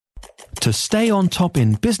To stay on top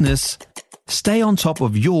in business, stay on top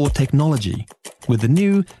of your technology with the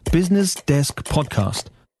new Business Desk podcast,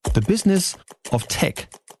 The Business of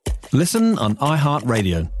Tech. Listen on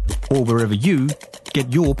iHeartRadio or wherever you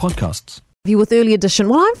get your podcasts. With Early Edition,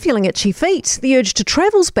 well, I'm feeling itchy feet. The urge to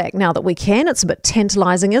travel's back now that we can. It's a bit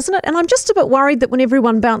tantalising, isn't it? And I'm just a bit worried that when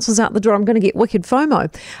everyone bounces out the door, I'm going to get wicked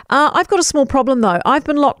FOMO. I've got a small problem, though. I've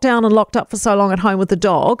been locked down and locked up for so long at home with the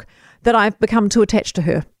dog that I've become too attached to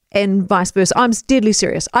her. And vice versa. I'm deadly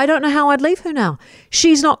serious. I don't know how I'd leave her now.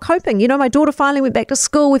 She's not coping. You know, my daughter finally went back to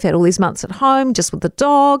school. We've had all these months at home just with the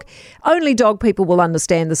dog. Only dog people will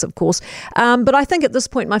understand this, of course. But I think at this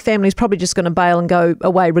point, my family's probably just going to bail and go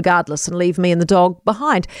away regardless and leave me and the dog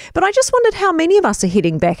behind. But I just wondered how many of us are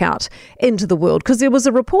heading back out into the world, because there was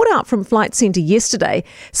a report out from Flight Centre yesterday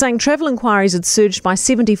saying travel inquiries had surged by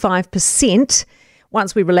 75%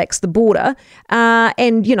 once we relax the border.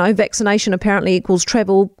 And, you know, vaccination apparently equals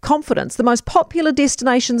travel confidence. The most popular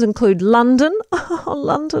destinations include London,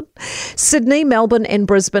 Sydney, Melbourne and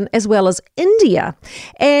Brisbane, as well as India.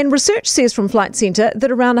 And research says from Flight Centre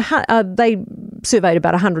that they surveyed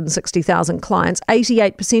about 160,000 clients.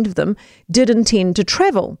 88% of them did intend to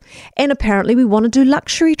travel. And apparently we want to do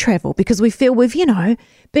luxury travel because we feel we've,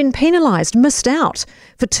 been penalised, missed out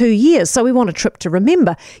for 2 years. So we want a trip to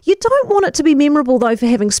remember. You don't want it to be memorable, though, for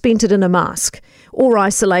having spent it in a mask or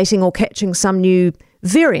isolating or catching some new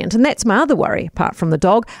variant. And that's my other worry, apart from the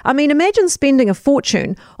dog. I mean, imagine spending a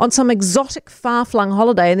fortune on some exotic, far-flung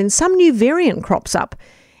holiday and then some new variant crops up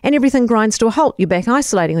and everything grinds to a halt. You're back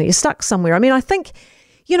isolating or you're stuck somewhere. I mean, I think,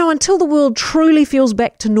 until the world truly feels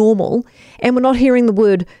back to normal and we're not hearing the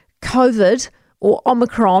word COVID or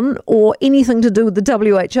Omicron or anything to do with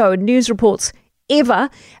the WHO and news reports ever,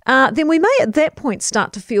 then we may at that point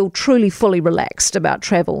start to feel truly fully relaxed about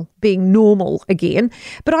travel being normal again.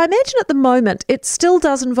 But I imagine at the moment it still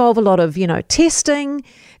does involve a lot of, testing,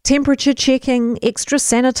 temperature checking, extra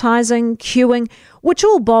sanitising, queuing, which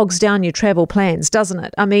all bogs down your travel plans, doesn't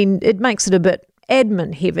it? I mean, it makes it a bit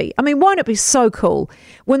admin heavy. I mean, won't it be so cool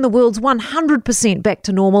when the world's 100% back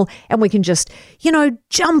to normal and we can just,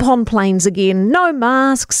 jump on planes again? No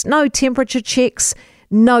masks, no temperature checks,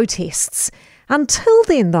 no tests. Until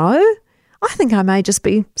then, though, I think I may just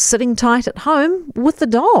be sitting tight at home with the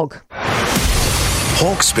dog.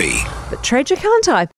 Hawkesby. But tragic, aren't I?